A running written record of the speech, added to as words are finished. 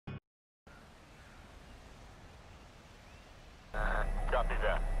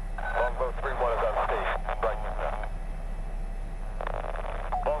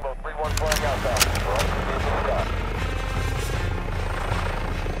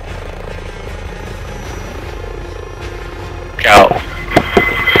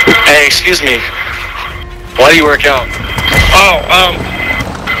excuse me. Why do you work out? Oh,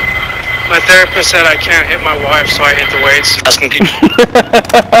 my therapist said I can't hit my wife, so I hit the weights. Asking people.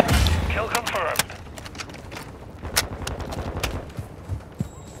 Kill confirmed.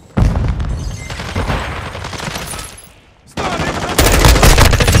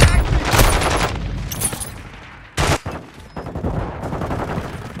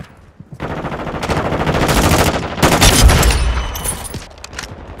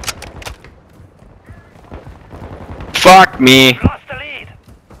 Fuck me. Lost the lead.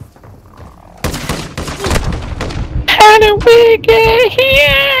 How did we get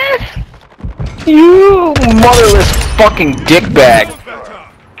here? You motherless fucking dickbag.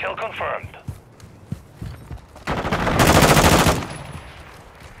 Kill confirmed.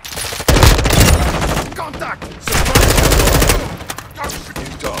 Contact!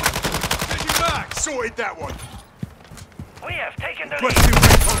 You dog. Taking back! Sorted that one. We have taken the Requesting lead.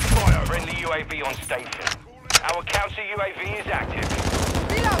 recon fire. Friendly UAV on station. Our counter UAV is active.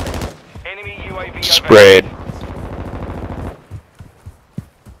 Enemy UAV Sprayed.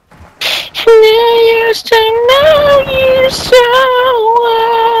 I used to know you so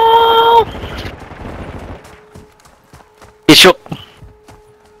well. It's your...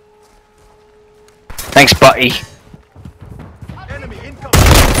 Thanks, buddy. Enemy incoming.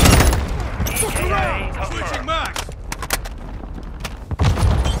 ETA Switching confirmed. max.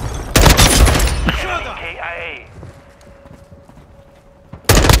 Enemy KIA.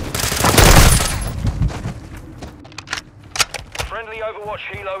 Friendly Overwatch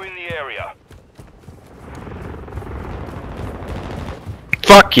helo in the area.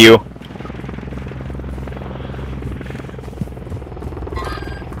 Fuck you.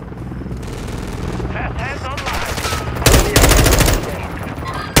 Fast hands online.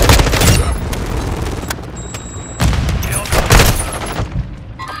 Kill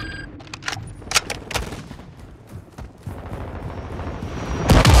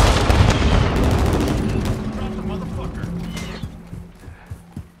Drop the motherfucker.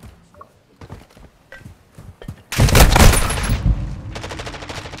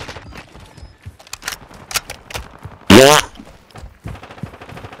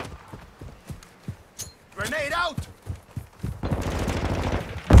 Grenade out!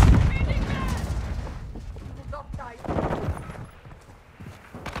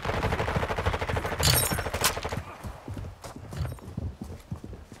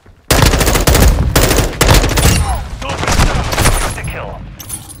 Got the kill.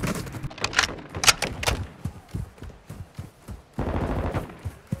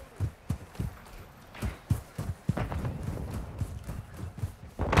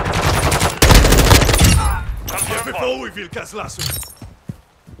 Before we feel Kaslasu.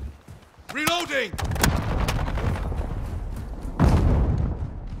 Reloading!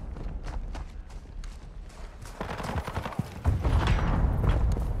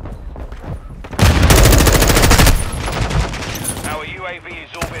 Our UAV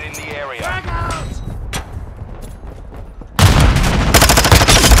is orbiting the area. Frag out!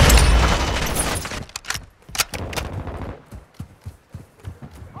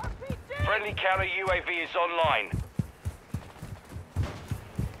 Friendly counter UAV is online.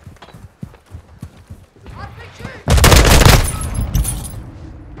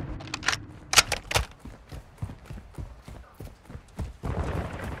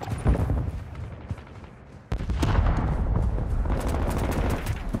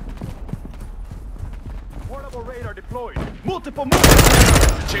 Portable radar deployed. Multiple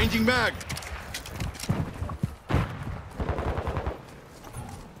Changing mag.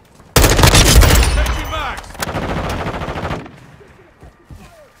 Changing mags.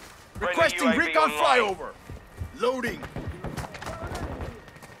 Requesting UAV recon online. flyover. Loading.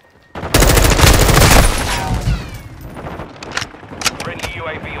 Friendly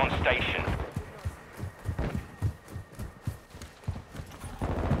UAV on station.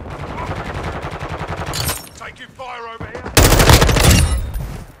 Taking fire over here.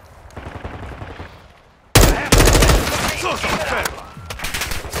 Source on fed.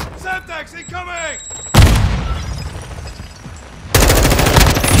 Semtex incoming!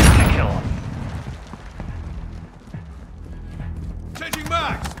 Kill. Changing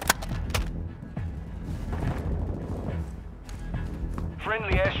mags.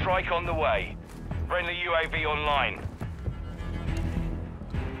 Friendly airstrike on the way. Friendly UAV online.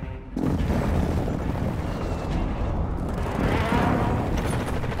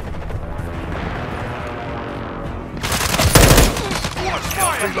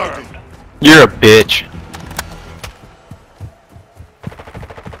 Reloading. You're a bitch.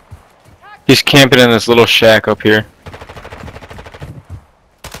 He's camping in this little shack up here.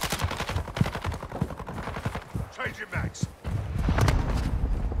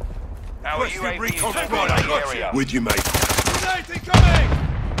 with you, mate. Grenade incoming!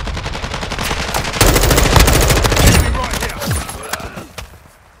 Enemy right here.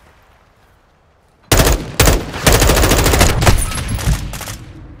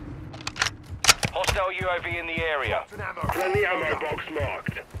 Hostile UAV in the area. Friendly ammo box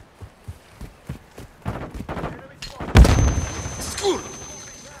marked.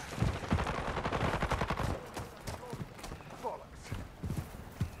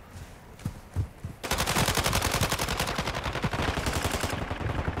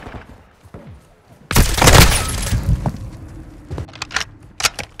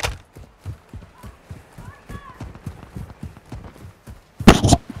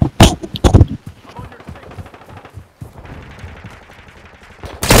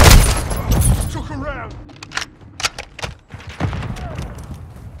 Took around.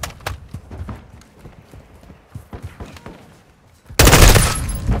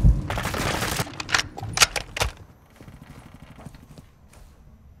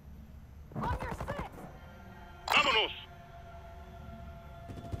 Vámonos.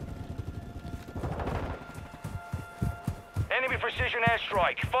 Enemy precision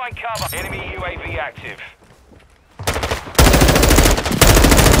airstrike. Find cover. Enemy UAV active.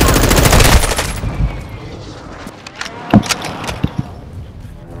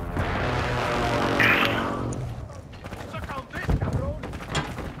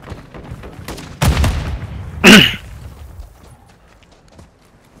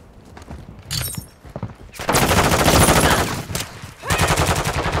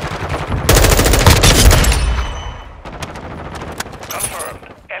 Confirmed.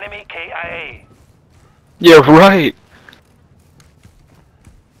 Enemy KIA. Yeah, right.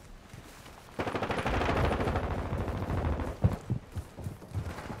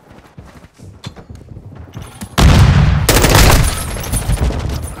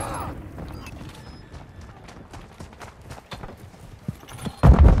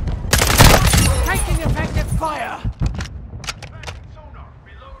 Taking effective fire. Sonar.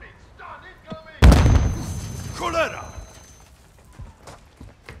 Reloading. Stun incoming. Coletta.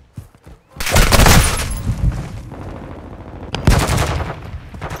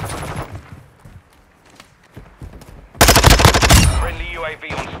 Friendly UAV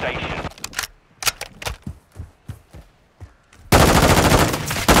on station.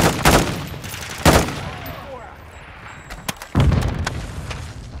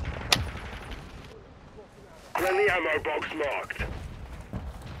 Friendly ammo box marked.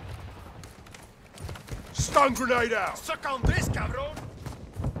 Stun grenade out. Suck on this, cabrón.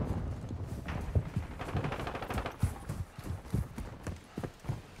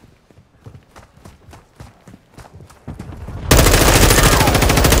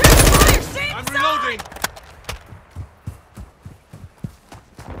 I'm reloading.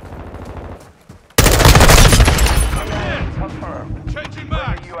 Confirmed. Changing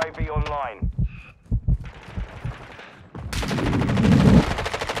mags. UAV online.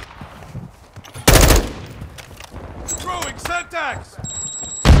 Throwing Semtex.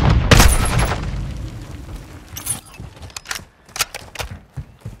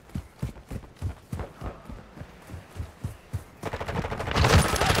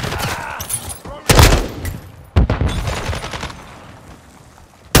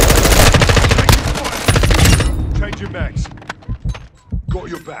 Changing mags. Got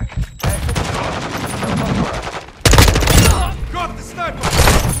your back. Got the sniper.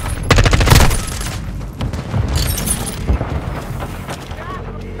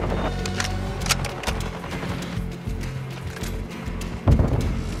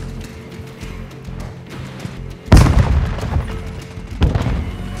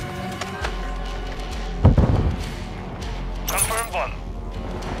 Confirmed one.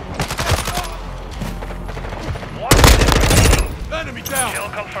 One minute remaining. Enemy down. Kill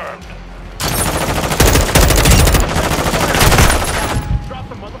confirmed. Drop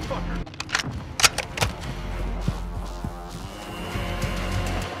the motherfucker.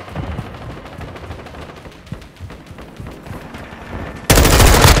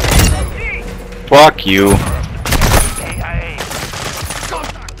 Fuck you. KIA.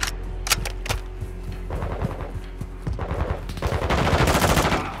 Contact.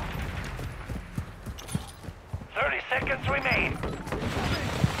 30 seconds remain.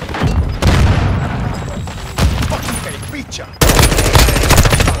 Fucking feature.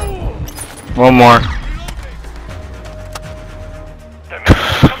 One more. The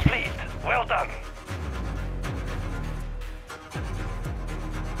mission complete. Well done.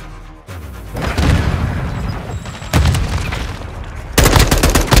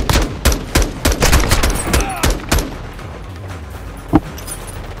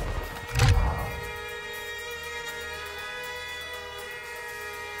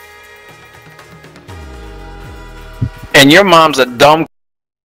 And your mom's a dumb